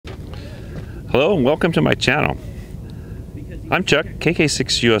Hello and welcome to my channel. I'm Chuck,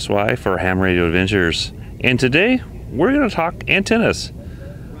 KK6USY for Ham Radio Adventures, and today we're going to talk antennas.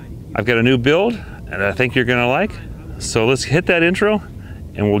 I've got a new build and I think you're going to like, so let's hit that intro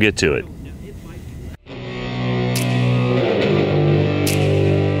and we'll get to it.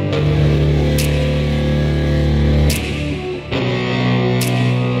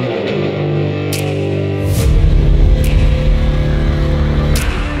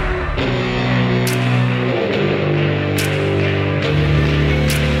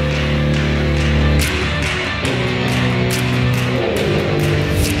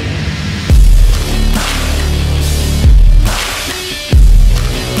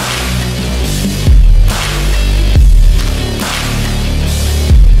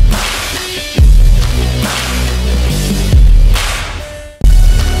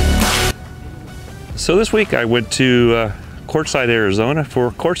 So this week I went to Quartzsite, Arizona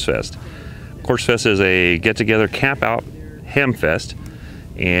for Quartz Fest. Quartz Fest is a get-together camp-out ham fest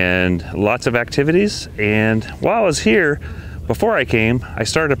and lots of activities. And while I was here, before I came, I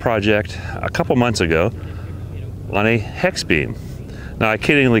started a project a couple months ago on a HexBeam. Now I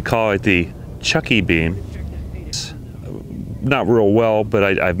kiddingly call it the Chucky beam. It's not real well,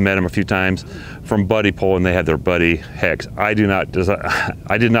 but I've met him a few times from Buddy Pole, and they have their Buddy Hex. I did not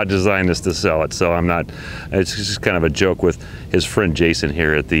design this to sell it, so I'm not. It's just kind of a joke with his friend Jason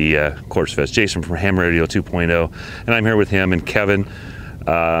here at the Quartz Fest. Jason from Ham Radio 2.0, and I'm here with him and Kevin.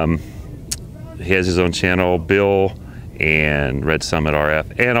 He has his own channel, Bill and Red Summit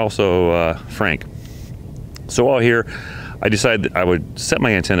RF, and also Frank. So while here, I decided that I would set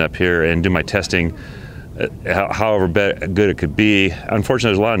my antenna up here and do my testing. However good it could be. Unfortunately,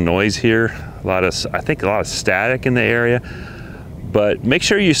 there's a lot of noise here, I think a lot of static in the area, but make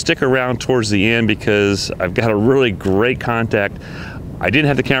sure you stick around towards the end because I've got a really great contact. I didn't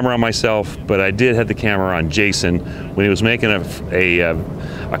have the camera on myself, but I did have the camera on Jason when he was making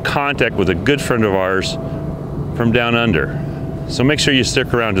a contact with a good friend of ours from down under. So make sure you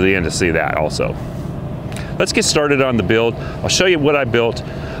stick around to the end to see that also. Let's get started on the build. I'll show you what I built.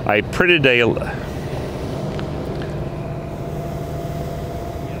 I printed a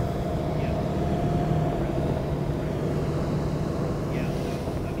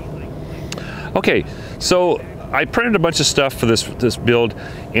Okay, so I printed a bunch of stuff for this build,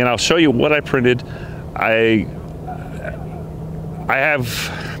 and I'll show you what I printed. I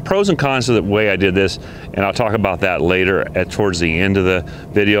have pros and cons to the way I did this, and I'll talk about that later towards the end of the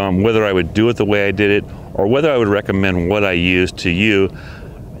video on whether I would do it the way I did it or whether I would recommend what I used to you.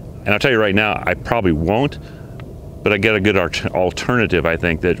 And I'll tell you right now, I probably won't, but I get a good alternative, I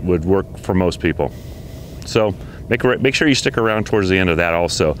think, that would work for most people. So make sure you stick around towards the end of that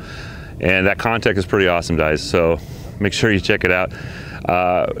also. And that contact is pretty awesome, guys, so make sure you check it out.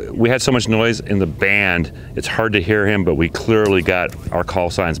 We had so much noise in the band, it's hard to hear him, but we clearly got our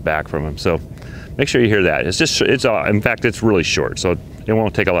call signs back from him. So make sure you hear that. In fact, it's really short, so it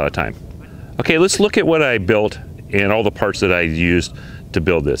won't take a lot of time. Okay, let's look at what I built and all the parts that I used to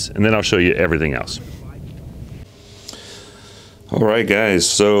build this, and then I'll show you everything else. All right, guys,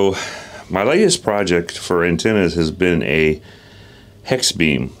 so my latest project for antennas has been a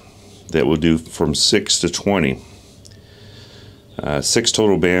HexBeam that will do from 6 to 20. 6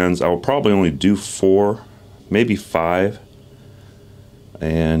 total bands. I will probably only do 4, maybe 5.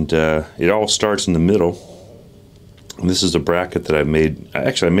 And it all starts in the middle. And this is the bracket that I made.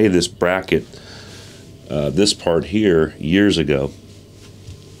 Actually, I made this bracket, this part here, years ago.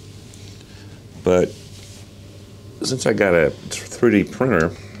 But since I got a 3D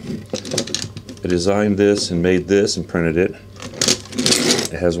printer, I designed this and made this and printed it.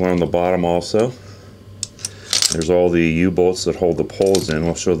 It has one on the bottom also. There's all the U-bolts that hold the poles in.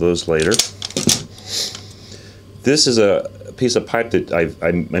 We'll show those later. This is a piece of pipe that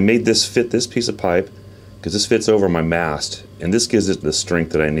I made this fit this piece of pipe because this fits over my mast, and this gives it the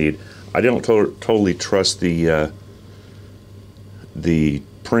strength that I need. I don't totally trust the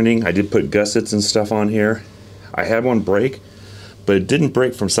printing. I did put gussets and stuff on here. I had one break, but it didn't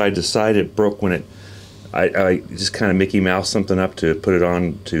break from side to side. It broke when I just kind of Mickey Mouse something up to put it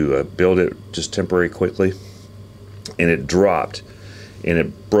on to build it just temporary quickly, and it dropped and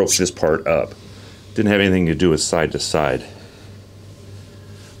it broke this part up. Didn't have anything to do with side to side,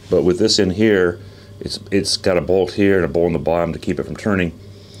 but with this in here, it's got a bolt here and a bolt on the bottom to keep it from turning,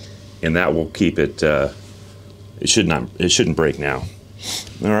 and that will keep it. It shouldn't break now.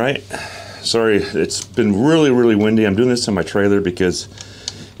 All right, sorry, it's been really windy. I'm doing this in my trailer because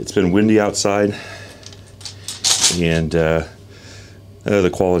it's been windy outside. And the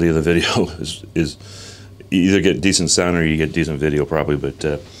quality of the video is you either get decent sound or you get decent video probably,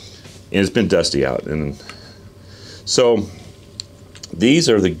 but and it's been dusty out. And so these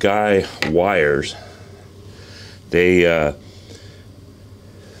are the guy wires. They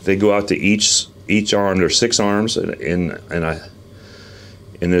go out to each arm. There's 6 arms in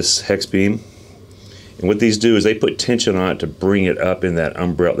this HexBeam. And what these do is they put tension on it to bring it up in that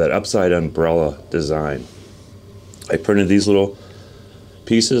umbrella, that upside umbrella design. I printed these little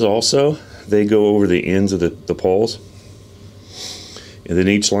pieces also. They go over the ends of the poles. And then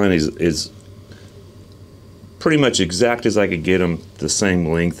each line is pretty much exact as I could get them, the same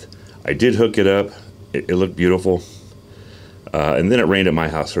length. I did hook it up. It looked beautiful. And then it rained at my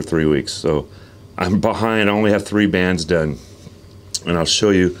house for 3 weeks. So I'm behind. I only have 3 bands done. And I'll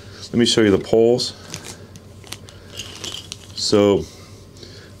show you, let me show you the poles. So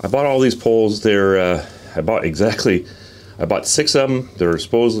I bought all these poles. I bought 6 of them. They're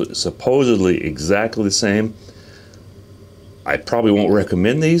supposedly exactly the same. I probably won't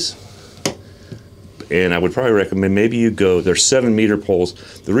recommend these. And I would probably recommend maybe you go, they're 7-meter poles.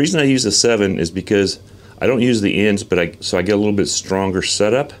 The reason I use the 7 is because I don't use the ends, but so I get a little bit stronger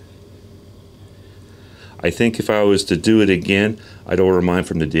setup. I think if I was to do it again, I'd order mine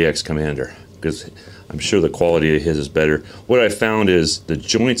from the DX Commander, because I'm sure the quality of his is better. What I found is the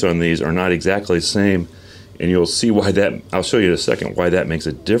joints on these are not exactly the same, and you'll see why that, I'll show you in a second why that makes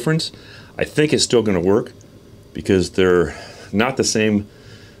a difference. I think it's still going to work because they're not the same,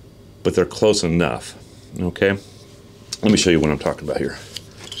 but they're close enough. Okay, let me show you what I'm talking about here.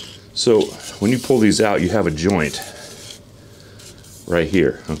 So when you pull these out, you have a joint right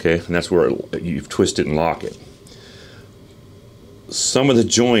here, okay, and that's where you twist it and lock it. Some of the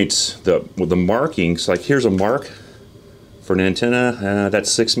joints, with the markings, like here's a mark for an antenna, that's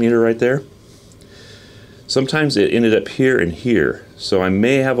 6 meter right there. Sometimes it ended up here and here, so I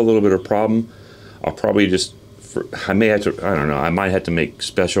may have a little bit of problem. I'll probably just, I may have to, I don't know, I might have to make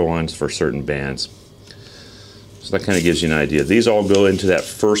special ones for certain bands. So that kind of gives you an idea. These all go into that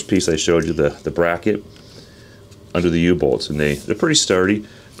first piece I showed you, the bracket under the U-bolts, and they're pretty sturdy.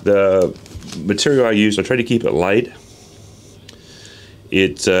 The material I used, I tried to keep it light.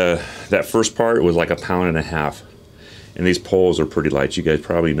 That first part was like 1.5 pounds, and these poles are pretty light. You guys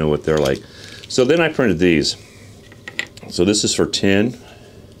probably know what they're like. So then I printed these. So this is for 10.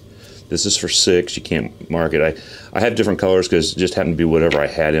 This is for 6. You can't mark it. I have different colors because it just happened to be whatever I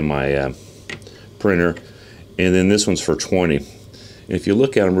had in my printer. And then this one's for 20. And if you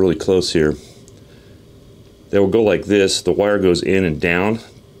look at them really close here, they will go like this. The wire goes in and down,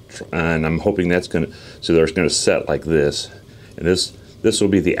 and I'm hoping that's going to, so they're going to set like this. And this will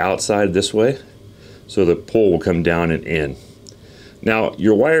be the outside this way, so the pole will come down and in. Now,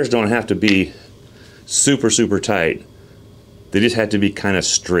 your wires don't have to be super, super tight. They just have to be kind of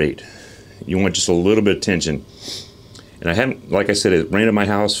straight. You want just a little bit of tension. And I haven't, like I said, it rained at my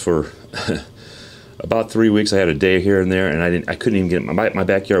house for about 3 weeks. I had a day here and there, and I couldn't even get it. My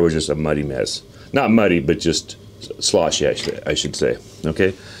backyard was just a muddy mess. Not muddy, but just sloshy, I should say.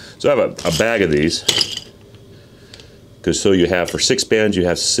 Okay, so I have a bag of these, because so you have, for 6 bands, you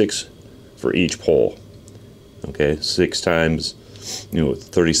have 6 for each pole. Okay, 6 times,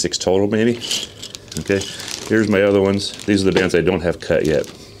 36 total maybe. Okay, here's my other ones. These are the bands I don't have cut yet.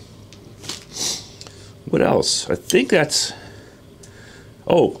 What else? I think that's,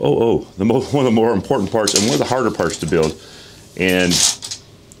 one of the more important parts and one of the harder parts to build. And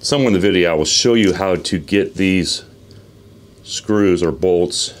somewhere in the video I will show you how to get these screws or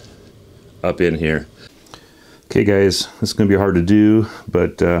bolts up in here. Okay guys, this is going to be hard to do,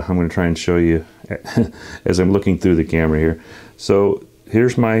 but I'm going to try and show you as I'm looking through the camera here. So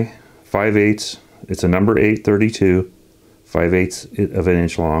here's my 5/8. It's a number 832, 5/8 of an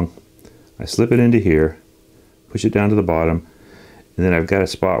inch long. I slip it into here, push it down to the bottom, and then I've got a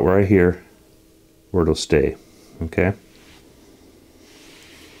spot right here where it'll stay. Okay.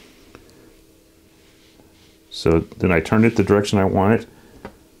 So then I turn it the direction I want it,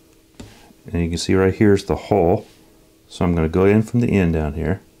 and you can see right here is the hole. So I'm going to go in from the end down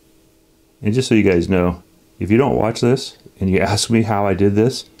here. And just so you guys know, if you don't watch this and you ask me how I did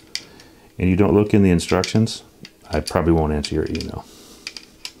this and you don't look in the instructions, I probably won't answer your email.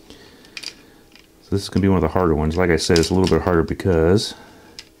 So this is going to be one of the harder ones. Like I said, it's a little bit harder because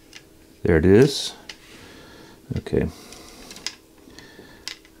there it is. Okay.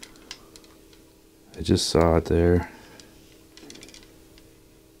 I just saw it there.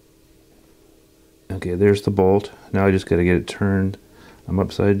 Okay, there's the bolt. Now I just got to get it turned. I'm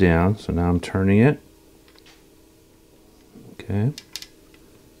upside down, so now I'm turning it. Okay.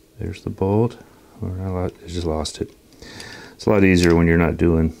 There's the bolt. I just lost it. It's a lot easier when you're not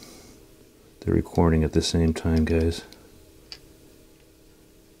doing the recording at the same time, guys.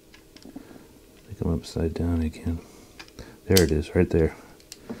 Come upside down again. There it is, right there.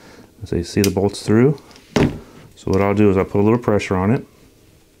 So you see the bolts through. So what I'll do is I'll put a little pressure on it.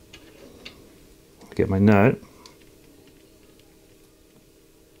 Get my nut.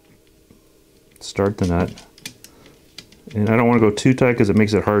 Start the nut. And I don't want to go too tight because it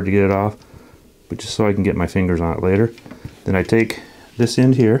makes it hard to get it off, but just so I can get my fingers on it later. Then I take this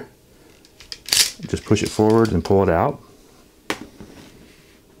end here, just push it forward and pull it out.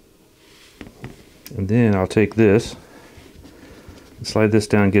 And then I'll take this, slide this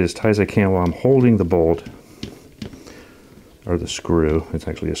down, get as tight as I can while I'm holding the bolt, or the screw. It's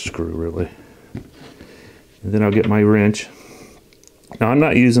actually a screw, really. And then I'll get my wrench. Now I'm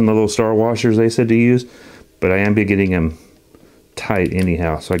not using the little star washers they said to use, but I am getting them tight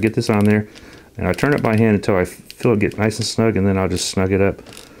anyhow. So I get this on there, and I turn it by hand until I feel it get nice and snug, and then I'll just snug it up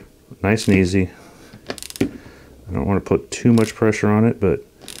nice and easy. I don't want to put too much pressure on it, but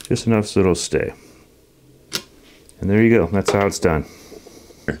just enough so it'll stay. And there you go. That's how it's done.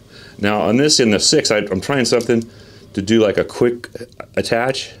 Now on this, in the 6, I'm trying something to do like a quick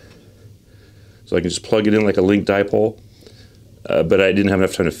attach. So I can just plug it in like a link dipole. But I didn't have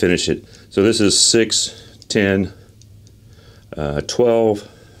enough time to finish it. So this is 6, 10, 12,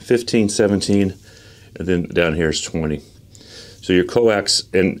 15, 17, and then down here is 20. So your coax,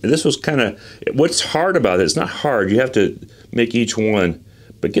 and this was kind of, what's hard about it, it's not hard, you have to make each one,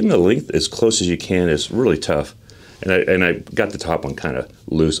 but getting the length as close as you can is really tough. And I got the top one kind of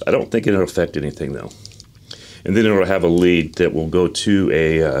loose. I don't think it'll affect anything though. And then it'll have a lead that will go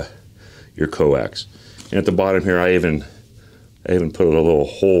to your coax. And at the bottom here, I even put a little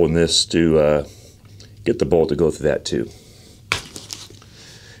hole in this to get the bolt to go through that too.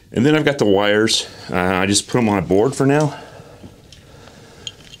 And then I've got the wires. I just put them on a board for now.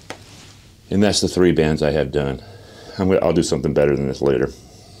 And that's the 3 bands I have done. I'll do something better than this later.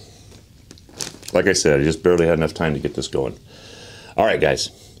 Like I said, I just barely had enough time to get this going. All right, guys,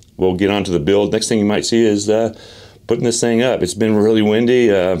 we'll get on to the build. Next thing you might see is putting this thing up. It's been really windy.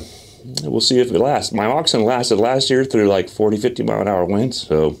 We'll see if it lasts. My oxen lasted last year through like 40, 50 mile an hour winds,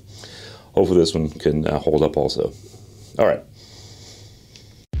 so hopefully this one can hold up also. All right.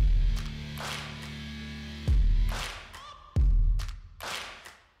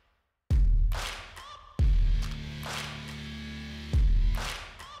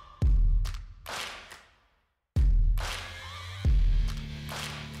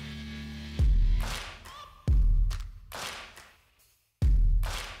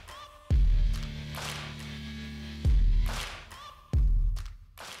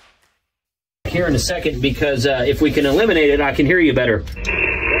 Here in a second, because if we can eliminate it, I can hear you better.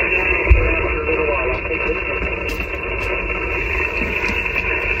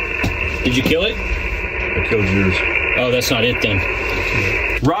 Did you kill it? I killed yours. Oh, that's not it then.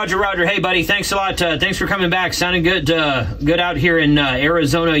 Roger, Roger. Hey, buddy. Thanks a lot. Thanks for coming back. Sounding good. Good out here in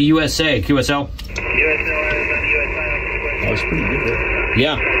Arizona, USA. QSL. That was pretty good.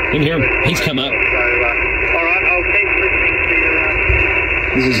 Yeah, didn't hear him. He's come up.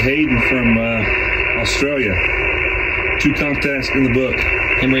 This is Hayden from Australia. 2 contests in the book.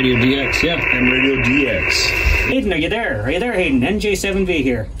 M Radio DX, yeah. M Radio DX. Hayden, are you there? Are you there, Hayden? NJ7V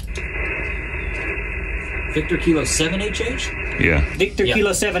here. Victor Kilo 7HH? Yeah. Victor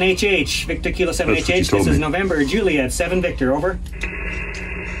Kilo 7HH. Victor Kilo 7HH. This is November Juliet 7 Victor. Over.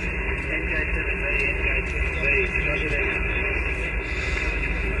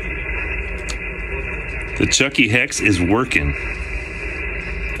 The Chucky Hex is working.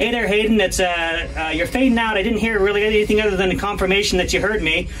 Hey there, Hayden. It's you're fading out. I didn't hear really anything other than a confirmation that you heard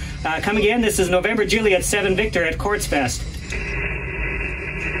me. Come again. This is November Juliet 7 Victor at Quartz Fest.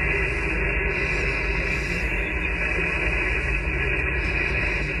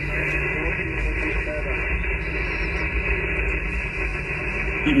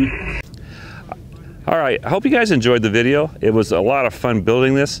 All right, I hope you guys enjoyed the video. It was a lot of fun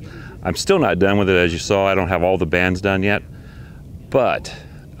building this. I'm still not done with it, as you saw. I don't have all the bands done yet, but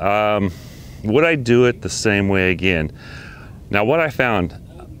would I do it the same way again? Now, what I found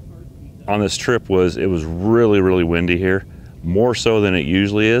on this trip was it was really, really windy here, more so than it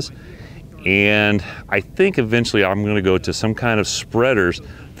usually is. And I think eventually I'm going to go to some kind of spreaders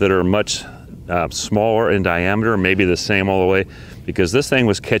that are much smaller in diameter, maybe the same all the way, because this thing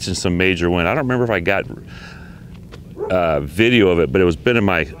was catching some major wind. I don't remember if I got video of it, but it was bending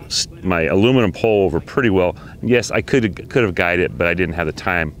my aluminum pole over pretty well. Yes, I could have guided it, but I didn't have the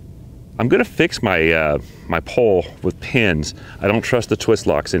time. I'm going to fix my my pole with pins. I don't trust the twist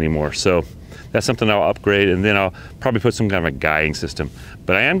locks anymore, so that's something I'll upgrade, and then I'll probably put some kind of a guiding system.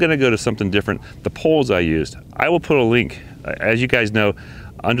 But I am going to go to something different. The poles I used, I will put a link, as you guys know,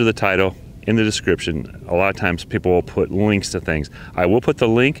 under the title in the description. A lot of times people will put links to things. I will put the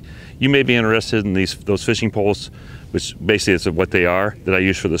link. You may be interested in those fishing poles, which basically is what they are that I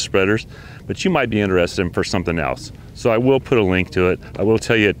use for the spreaders, but you might be interested in for something else. So I will put a link to it. I will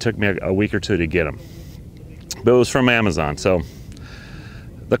tell you it took me a week or two to get them, but it was from Amazon, so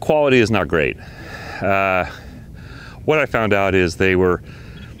the quality is not great. What I found out is they were,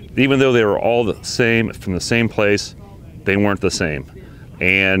 even though they were all the same, from the same place, they weren't the same.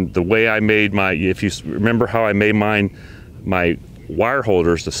 And the way I made my, if you remember how I made mine, my wire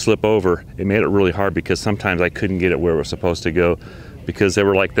holders to slip over, it made it really hard because sometimes I couldn't get it where it was supposed to go because they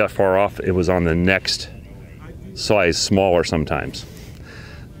were like that far off. It was on the next size smaller sometimes.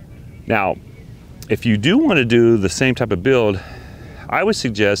 Now, if you do want to do the same type of build, I would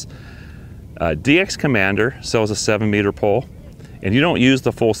suggest DX Commander sells a 7-meter pole, and you don't use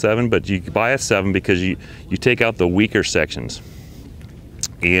the full 7, but you buy a 7 because you take out the weaker sections.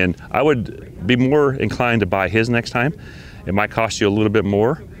 And I would be more inclined to buy his next time. It might cost you a little bit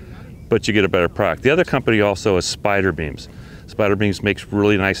more, but you get a better product. The other company also is Spider Beams. Spider Beams makes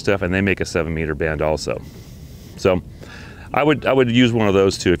really nice stuff, and they make a 7-meter band also. So I would use one of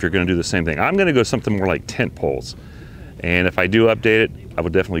those two if you're going to do the same thing. I'm going to go something more like tent poles, and if I do update it, I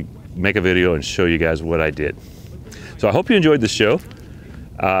would definitely make a video and show you guys what I did. So I hope you enjoyed the show.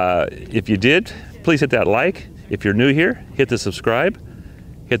 If you did, please hit that like. If you're new here, hit the subscribe,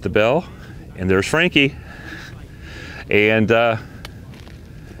 hit the bell, and there's Frankie. And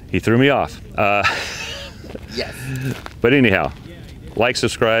he threw me off. Yes. But anyhow, like,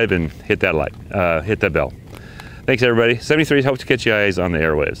 subscribe, and hit that like, hit that bell. Thanks everybody. 73, hope to catch you guys on the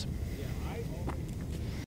airwaves.